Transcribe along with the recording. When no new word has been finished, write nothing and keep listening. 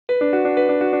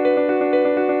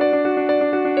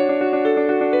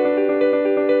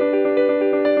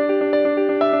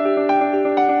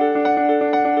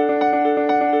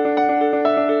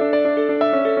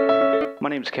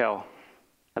Kel.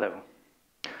 Hello.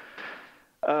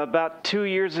 About 2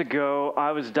 years ago,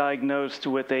 I was diagnosed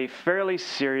with a fairly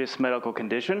serious medical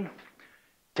condition.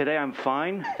 Today I'm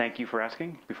fine. Thank you for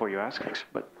asking, before you ask.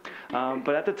 But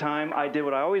at the time, I did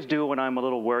what I always do when I'm a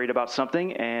little worried about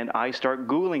something, and I start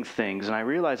Googling things, and I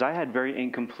realized I had very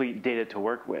incomplete data to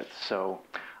work with. So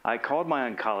I called my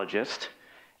oncologist,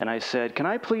 and I said, can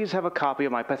I please have a copy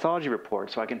of my pathology report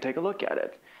so I can take a look at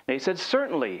it? And he said,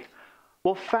 certainly.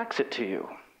 We'll fax it to you.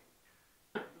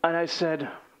 And I said,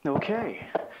 okay.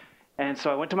 And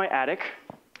so I went to my attic,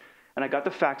 and I got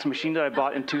the fax machine that I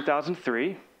bought in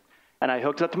 2003, and I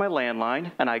hooked it up to my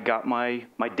landline, and I got my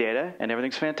data, and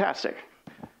everything's fantastic.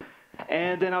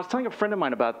 And then I was telling a friend of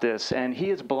mine about this, and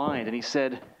he is blind, and he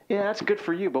said, yeah, that's good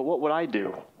for you, but what would I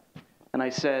do? And I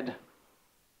said,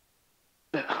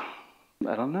 I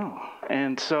don't know.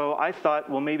 And so I thought,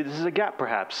 well, maybe this is a gap,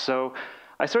 perhaps. So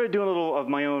I started doing a little of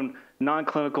my own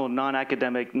non-clinical,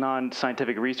 non-academic,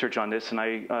 non-scientific research on this, and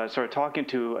I started talking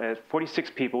to 46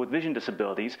 people with vision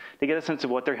disabilities to get a sense of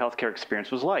what their healthcare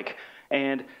experience was like.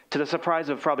 And to the surprise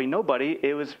of probably nobody,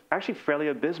 it was actually fairly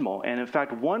abysmal. And in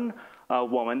fact, one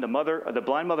woman, the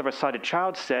blind mother of a sighted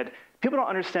child, said, people don't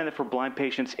understand that for blind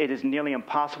patients, it is nearly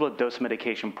impossible to dose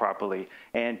medication properly.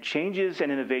 And changes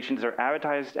and innovations are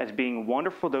advertised as being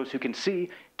wonderful for those who can see,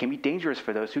 can be dangerous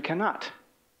for those who cannot.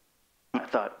 I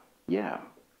thought, yeah.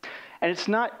 And it's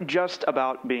not just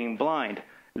about being blind.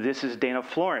 This is Dana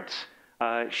Florence.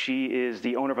 She is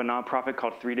the owner of a nonprofit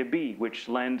called 3-to-B, which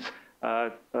lends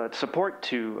support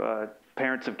to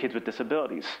parents of kids with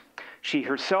disabilities. She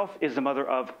herself is the mother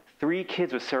of 3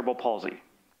 kids with cerebral palsy.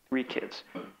 3 kids.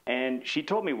 And she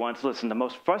told me once, listen, the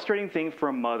most frustrating thing for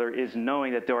a mother is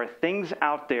knowing that there are things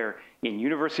out there in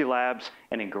university labs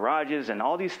and in garages and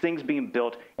all these things being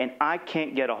built, and I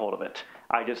can't get a hold of it.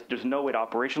 There's no way to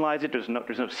operationalize it. There's no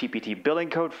CPT billing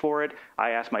code for it. I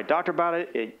asked my doctor about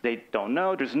it. They don't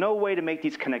know. There's no way to make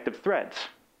these connective threads.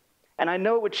 And I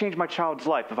know it would change my child's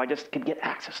life if I just could get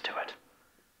access to it.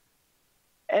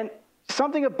 And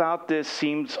something about this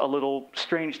seems a little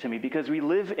strange to me because we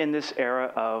live in this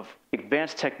era of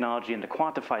advanced technology and the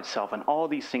quantified self and all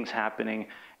these things happening.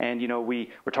 And, you know, we're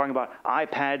talking about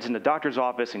iPads in the doctor's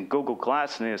office and Google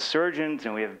Glass and the surgeons,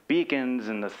 and we have beacons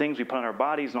and the things we put on our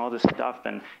bodies and all this stuff.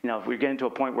 And, you know, we're getting to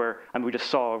a point where, I mean, we just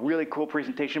saw a really cool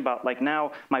presentation about, like,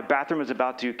 now my bathroom is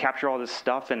about to capture all this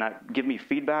stuff and give me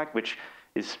feedback, which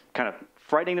is kind of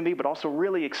frightening to me, but also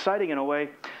really exciting in a way.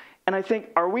 And I think,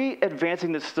 are we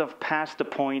advancing this stuff past the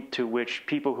point to which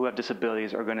people who have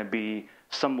disabilities are going to be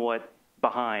somewhat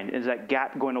behind? Is that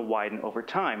gap going to widen over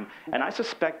time? And I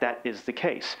suspect that is the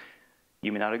case.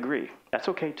 You may not agree. That's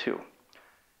okay, too.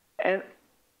 And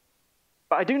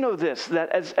I do know this, that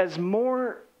as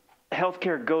more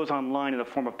healthcare goes online in the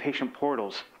form of patient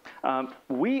portals,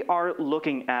 we are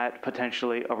looking at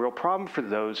potentially a real problem for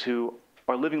those who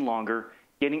are living longer,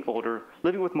 getting older,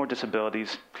 living with more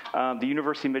disabilities. The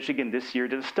University of Michigan this year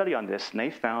did a study on this, and they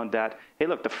found that, hey,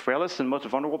 look, the frailest and most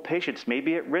vulnerable patients may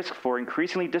be at risk for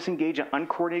increasingly disengaged and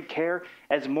uncoordinated care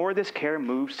as more of this care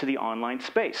moves to the online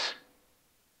space.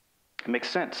 It makes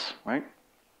sense, right?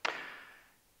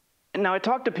 And now, I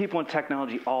talk to people in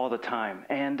technology all the time,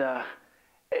 and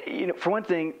you know, for one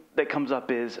thing that comes up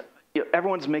is, you know,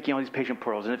 everyone's making all these patient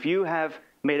portals, and if you have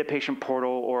made a patient portal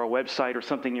or a website or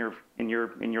something in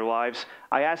your lives,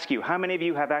 I ask you, how many of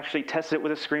you have actually tested it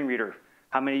with a screen reader?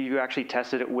 How many of you actually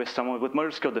tested it with someone with motor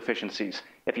skill deficiencies?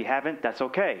 If you haven't, that's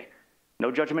okay.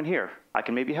 No judgment here. I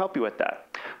can maybe help you with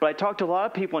that. But I talk to a lot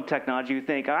of people in technology who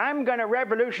think, I'm going to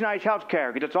revolutionize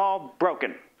healthcare because it's all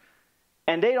broken.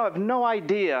 And they have no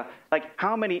idea, like,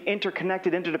 how many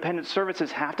interconnected, interdependent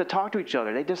services have to talk to each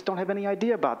other. They just don't have any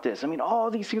idea about this. I mean,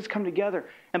 all these things come together.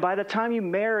 And by the time you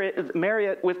marry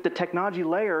it with the technology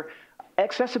layer,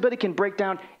 accessibility can break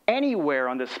down anywhere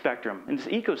on this spectrum, in this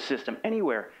ecosystem,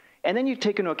 anywhere. And then you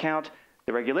take into account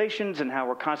the regulations and how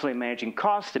we're constantly managing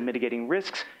costs and mitigating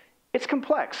risks. It's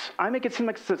complex. I make it seem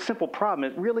like it's a simple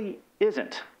problem. It really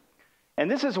isn't. And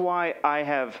this is why I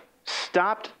have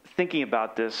stopped thinking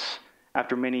about this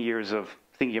after many years of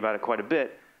thinking about it quite a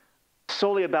bit,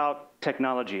 solely about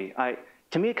technology.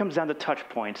 To me, it comes down to touch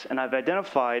points, and I've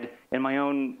identified in my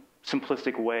own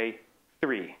simplistic way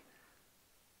 3.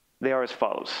 They are as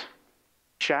follows.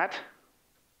 Chat,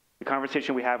 the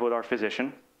conversation we have with our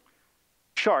physician.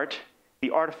 Chart,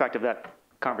 the artifact of that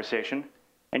conversation.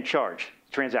 And charge,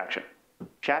 transaction.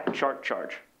 Chat, chart,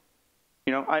 charge.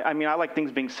 You know, I mean, I like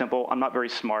things being simple. I'm not very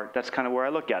smart. That's kind of where I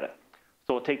look at it.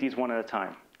 So we'll take these one at a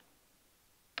time.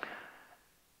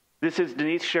 This is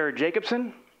Denise Sherrod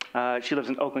Jacobson. She lives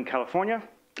in Oakland, California.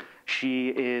 She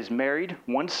is married,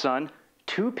 1 son,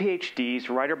 2 PhDs,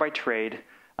 writer by trade.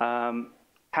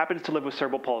 happens to live with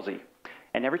cerebral palsy.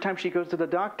 And every time she goes to the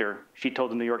doctor, she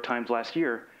told the New York Times last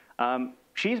year,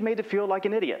 she's made to feel like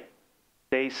an idiot.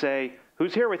 They say,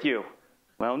 who's here with you?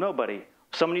 Well, nobody.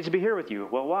 Someone needs to be here with you.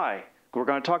 Well, why? We're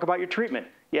going to talk about your treatment.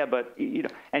 Yeah, but, you know,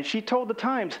 and she told the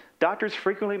Times, doctors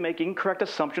frequently make incorrect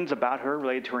assumptions about her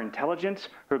related to her intelligence,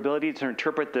 her ability to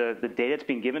interpret the data that's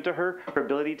being given to her, her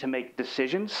ability to make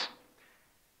decisions.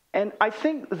 And I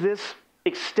think this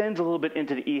extends a little bit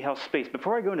into the e-health space.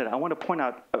 Before I go into that, I want to point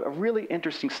out a really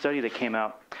interesting study that came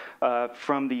out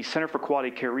from the Center for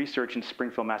Quality Care Research in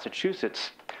Springfield,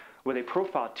 Massachusetts, where they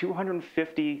profiled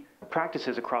 250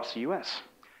 practices across the US.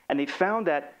 And they found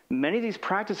that many of these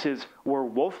practices were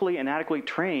woefully inadequately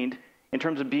trained in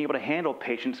terms of being able to handle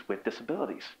patients with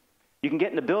disabilities. You can get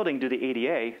in the building, do the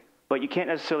ADA, but you can't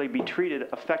necessarily be treated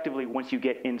effectively once you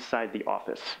get inside the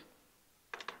office.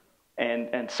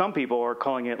 And some people are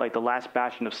calling it like the last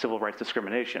bastion of civil rights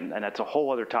discrimination. And that's a whole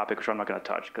other topic which I'm not going to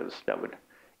touch because that would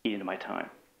eat into my time.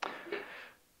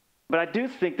 But I do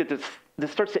think that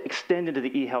this starts to extend into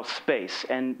the e-health space.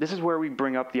 And this is where we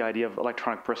bring up the idea of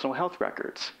electronic personal health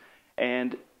records.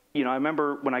 And you know, I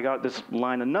remember when I got this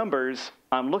line of numbers,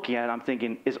 I'm looking at it, I'm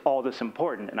thinking, is all this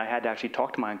important? And I had to actually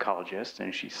talk to my oncologist,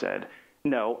 and she said,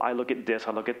 no, I look at this,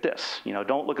 I look at this. You know,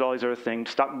 don't look at all these other things.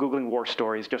 Stop Googling war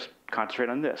stories, just concentrate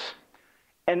on this.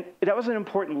 And that was an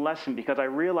important lesson because I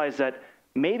realized that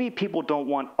maybe people don't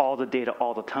want all the data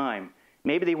all the time.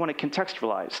 Maybe they want it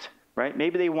contextualized, right?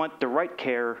 Maybe they want the right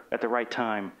care at the right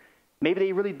time. Maybe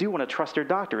they really do want to trust their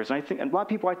doctors. And I think a lot of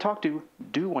people I talk to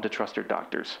do want to trust their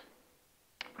doctors.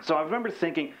 So I remember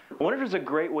thinking, I wonder if there's a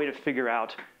great way to figure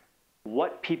out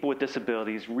what people with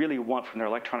disabilities really want from their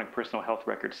electronic personal health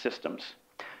record systems.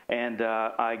 And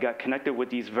I got connected with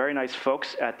these very nice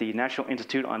folks at the National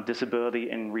Institute on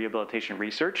Disability and Rehabilitation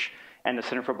Research and the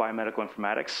Center for Biomedical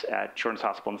Informatics at Children's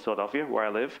Hospital in Philadelphia, where I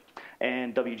live,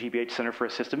 and WGBH Center for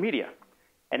Assistive Media.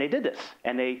 And they did this,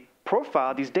 and they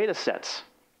profiled these data sets.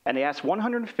 And they asked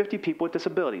 150 people with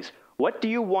disabilities, what do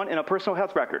you want in a personal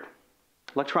health record?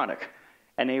 Electronic.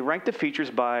 And they ranked the features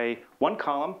by one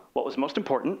column, what was most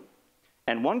important,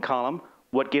 and one column,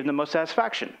 what gave them most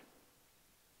satisfaction.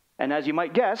 And as you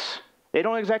might guess, they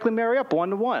don't exactly marry up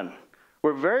one-to-one.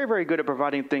 We're very, very good at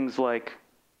providing things like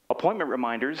appointment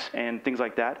reminders and things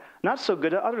like that, not so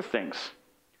good at other things.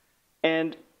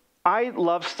 And I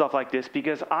love stuff like this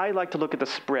because I like to look at the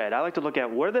spread. I like to look at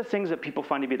what are the things that people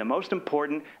find to be the most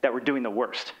important that we're doing the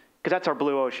worst. Because that's our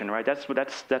blue ocean, right? That's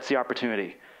the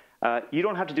opportunity. You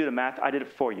don't have to do the math. I did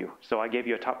it for you. So I gave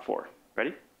you a top 4.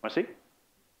 Ready? Want to see?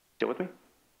 Still with me?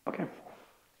 Okay.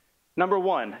 Number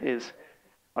 1 is,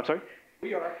 I'm sorry?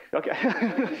 We are. Okay.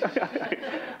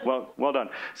 Well done.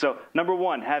 So number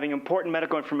 1, having important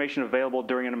medical information available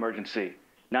during an emergency.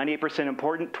 98%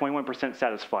 important, 21%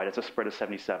 satisfied. It's a spread of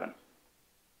 77.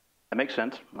 That makes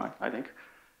sense, I think.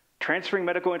 Transferring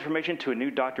medical information to a new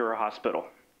doctor or hospital.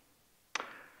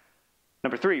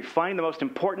 Number 3, finding the most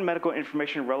important medical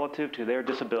information relative to their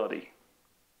disability.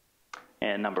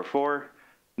 And number 4,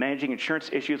 managing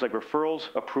insurance issues like referrals,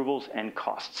 approvals, and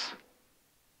costs.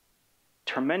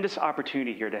 Tremendous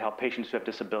opportunity here to help patients who have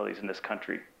disabilities in this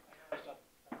country.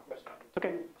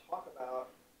 Okay. Talk about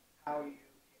how you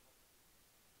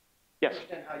Yes.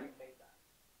 understand how you made that.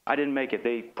 I didn't make it.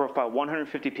 They profiled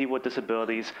 150 people with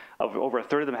disabilities. Over a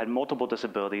third of them had multiple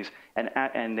disabilities,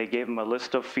 and they gave them a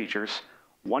list of features.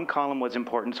 One column was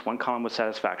importance, one column was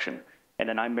satisfaction. And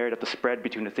then I married up the spread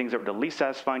between the things that were the least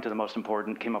satisfying to the most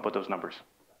important, came up with those numbers.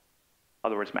 In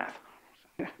other words, math.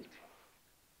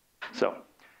 So,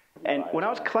 and when I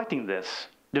was collecting this,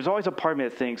 there's always a part of me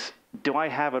that thinks, do I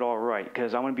have it all right?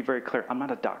 Because I want to be very clear, I'm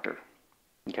not a doctor,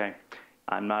 okay?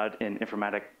 I'm not an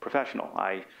informatic professional.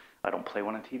 I don't play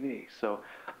one on TV. So,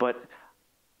 but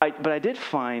I did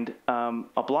find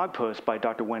a blog post by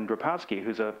Dr. Wen Drapowski,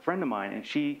 who's a friend of mine, and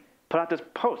she put out this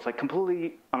post, like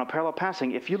completely on a parallel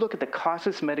passing. If you look at the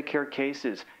costless Medicare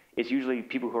cases, it's usually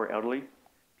people who are elderly,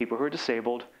 people who are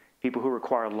disabled, people who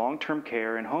require long-term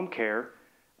care and home care,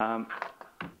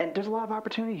 and there's a lot of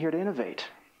opportunity here to innovate.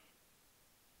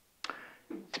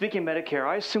 Speaking of Medicare,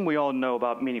 I assume we all know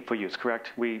about meaningful use,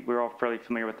 correct? We're all fairly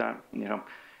familiar with that, you know.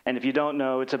 And if you don't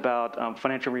know, it's about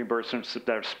financial reimbursements that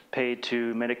are paid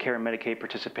to Medicare and Medicaid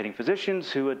participating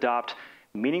physicians who adopt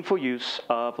meaningful use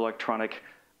of electronic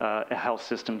health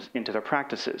systems into their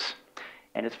practices.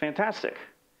 And it's fantastic.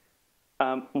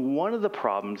 One of the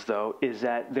problems, though, is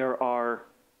that there are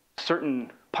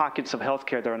certain pockets of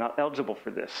healthcare that are not eligible for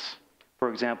this.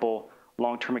 For example,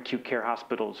 long-term acute care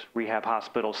hospitals, rehab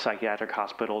hospitals, psychiatric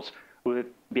hospitals,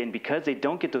 and because they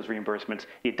don't get those reimbursements,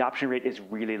 the adoption rate is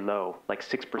really low, like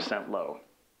 6% low.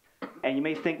 And you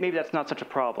may think maybe that's not such a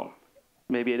problem.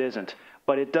 Maybe it isn't.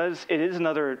 But it is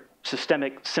another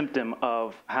systemic symptom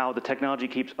of how the technology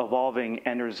keeps evolving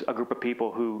and there's a group of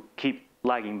people who keep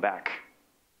lagging back.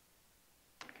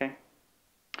 Okay?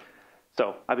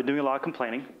 So I've been doing a lot of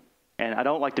complaining, and I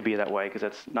don't like to be that way because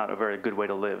that's not a very good way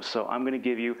to live. So I'm going to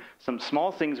give you some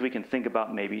small things we can think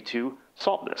about maybe to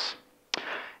solve this.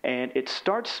 And it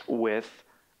starts with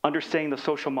understanding the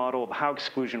social model of how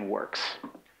exclusion works.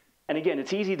 And again,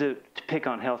 it's easy to pick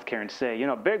on healthcare and say, you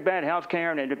know, big bad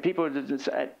healthcare and the people,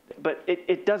 but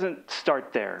it doesn't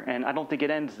start there, and I don't think it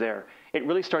ends there. It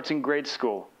really starts in grade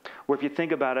school, where if you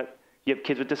think about it, you have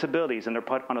kids with disabilities, and they're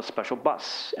put on a special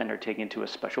bus, and they're taken to a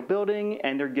special building,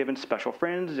 and they're given special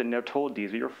friends, and they're told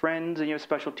these are your friends, and you have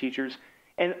special teachers,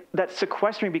 and that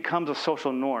sequestering becomes a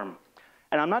social norm.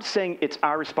 And I'm not saying it's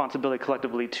our responsibility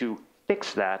collectively to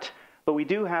fix that, but we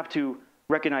do have to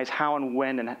recognize how and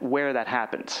when and where that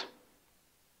happens.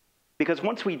 Because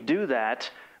once we do that,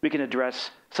 we can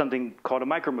address something called a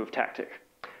micromove tactic.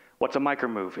 What's a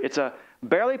micromove? It's a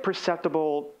barely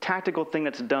perceptible tactical thing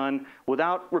that's done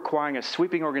without requiring a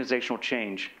sweeping organizational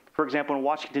change. For example, in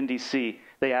Washington, D.C.,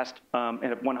 they asked,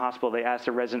 in one hospital, they asked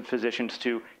the resident physicians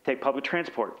to take public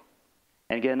transport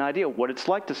and get an idea what it's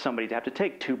like to somebody to have to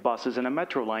take 2 buses and a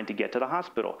metro line to get to the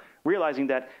hospital, realizing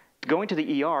that going to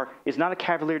the ER is not a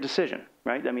cavalier decision,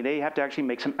 right? I mean, they have to actually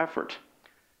make some effort.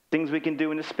 Things we can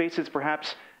do in this space is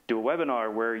perhaps do a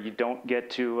webinar where you don't get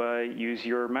to use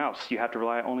your mouse. You have to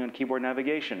rely only on keyboard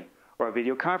navigation, or a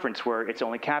video conference where it's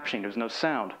only captioning, there's no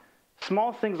sound.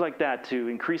 Small things like that to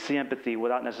increase the empathy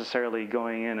without necessarily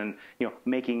going in and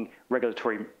making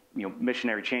regulatory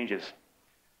missionary changes.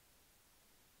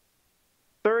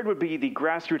 Third would be the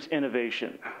grassroots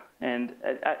innovation. And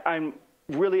I'm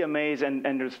really amazed, and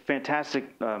there's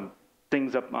fantastic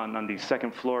things up on the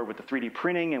second floor with the 3D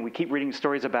printing, and we keep reading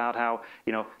stories about how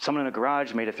someone in a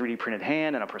garage made a 3D printed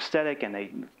hand and a prosthetic, and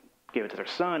they gave it to their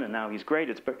son, and now he's great.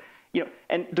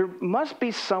 And there must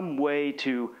be some way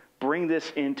to bring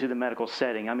this into the medical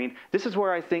setting. I mean, this is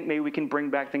where I think maybe we can bring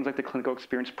back things like the clinical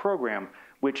experience program,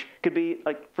 which could be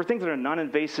like for things that are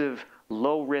non-invasive,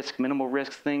 low risk, minimal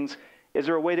risk things. Is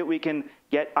there a way that we can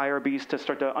get IRBs to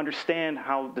start to understand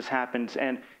how this happens?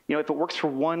 And if it works for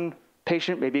one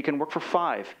patient, maybe it can work for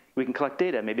 5. We can collect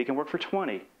data. Maybe it can work for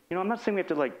 20. I'm not saying we have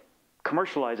to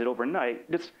commercialize it overnight.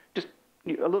 Just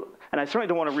a little. And I certainly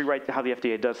don't want to rewrite how the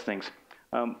FDA does things.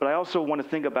 But I also want to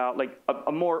think about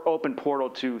a more open portal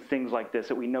to things like this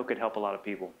that we know could help a lot of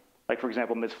people. Like, for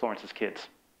example, Ms. Florence's kids.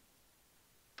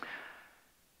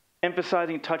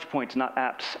 Emphasizing touch points, not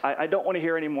apps. I don't want to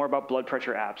hear any more about blood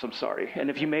pressure apps. I'm sorry. And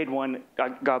if you made one,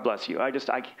 God bless you.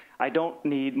 I don't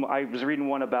need. I was reading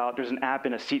one about there's an app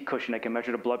in a seat cushion that can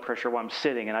measure the blood pressure while I'm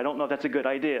sitting, and I don't know if that's a good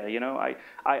idea.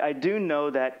 I do know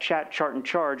that chat, chart, and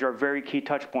charge are very key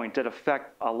touch points that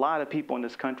affect a lot of people in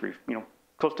this country.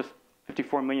 Close to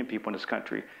 54 million people in this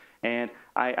country, and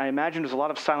I imagine there's a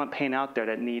lot of silent pain out there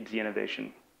that needs the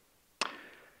innovation.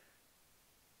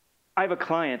 I have a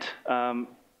client.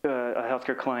 A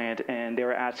healthcare client, and they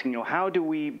were asking, how do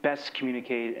we best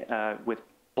communicate with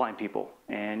blind people?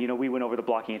 And, we went over the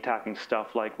blocking and tackling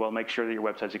stuff like, well, make sure that your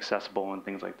website's accessible and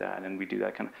things like that, and we do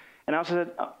that kind of. And I also said,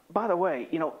 by the way,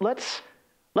 let's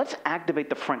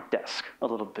activate the front desk a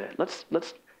little bit. Let's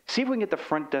see if we can get the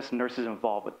front desk nurses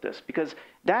involved with this, because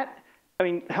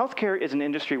healthcare is an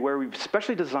industry where we've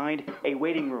specially designed a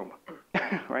waiting room,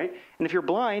 right? And if you're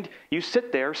blind, you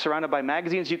sit there surrounded by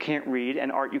magazines you can't read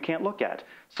and art you can't look at.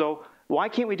 So why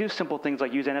can't we do simple things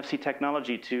like use NFC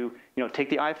technology to,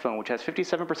 take the iPhone, which has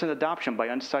 57% adoption by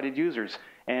unsighted users,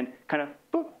 and kind of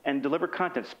boop, and deliver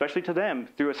content, especially to them,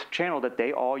 through a channel that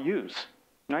they all use,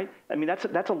 right?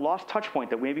 That's a lost touch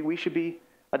point that maybe we should be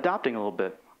adopting a little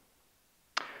bit.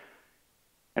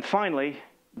 And finally,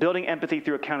 building empathy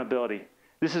through accountability.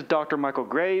 This is Dr. Michael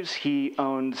Graves. He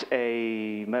owns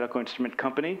a medical instrument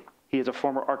company. He is a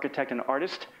former architect and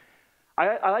artist.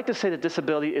 I like to say that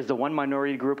disability is the one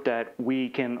minority group that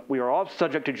we are all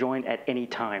subject to join at any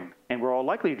time, and we're all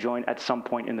likely to join at some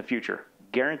point in the future.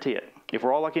 Guarantee it. If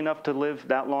we're all lucky enough to live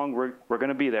that long, we're going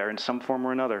to be there in some form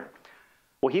or another.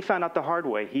 Well, he found out the hard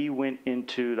way. He went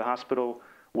into the hospital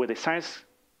with a sinus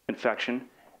infection,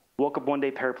 woke up one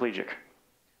day paraplegic.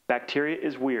 Bacteria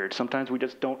is weird. Sometimes we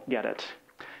just don't get it.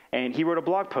 And he wrote a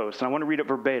blog post, and I want to read it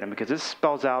verbatim because this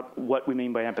spells out what we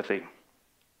mean by empathy.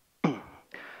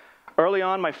 Early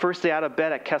on, my first day out of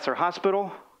bed at Kessler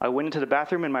Hospital, I went into the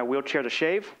bathroom in my wheelchair to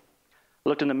shave,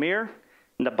 looked in the mirror,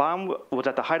 and the balm was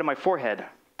at the height of my forehead.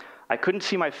 I couldn't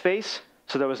see my face,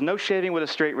 so there was no shaving with a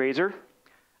straight razor.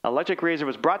 An electric razor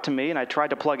was brought to me, and I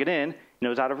tried to plug it in, and it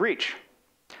was out of reach.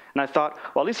 And I thought,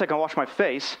 well, at least I can wash my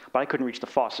face, but I couldn't reach the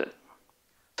faucet.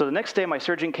 So the next day, my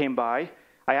surgeon came by.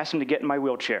 I asked him to get in my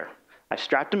wheelchair. I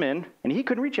strapped him in, and he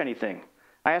couldn't reach anything.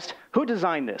 I asked, who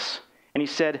designed this? And he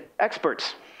said,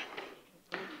 experts.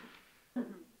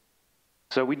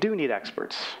 So we do need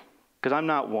experts, because I'm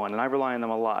not one, and I rely on them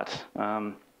a lot.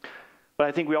 But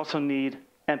I think we also need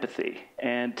empathy.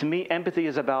 And to me, empathy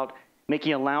is about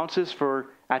making allowances for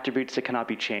attributes that cannot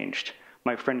be changed.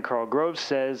 My friend Carl Groves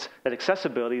says that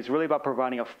accessibility is really about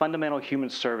providing a fundamental human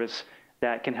service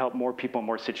that can help more people in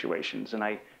more situations. And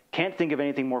I can't think of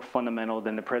anything more fundamental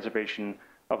than the preservation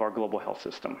of our global health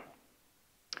system.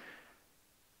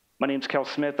 My name's Kel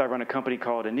Smith. I run a company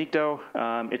called Inicto.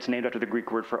 It's named after the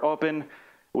Greek word for open.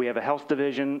 We have a health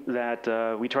division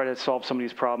that we try to solve some of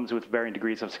these problems with varying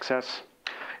degrees of success.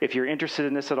 If you're interested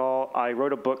in this at all, I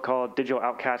wrote a book called Digital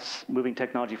Outcasts, Moving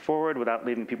Technology Forward Without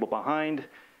Leaving People Behind.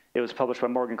 It was published by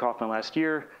Morgan Kaufman last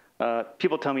year.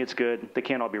 People tell me it's good. They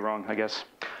can't all be wrong, I guess.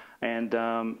 And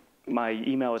my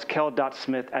email is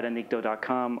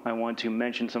kel.smith@inicto.com. I want to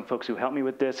mention some folks who helped me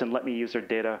with this and let me use their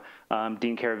data.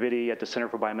 Dean Caraviti at the Center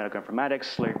for Biomedical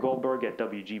Informatics, Larry Goldberg at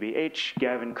WGBH,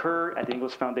 Gavin Kerr at the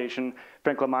Inglis Foundation,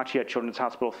 Frank Lamacci at Children's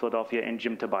Hospital of Philadelphia, and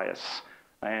Jim Tobias.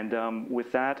 And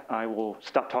with that, I will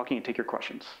stop talking and take your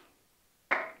questions.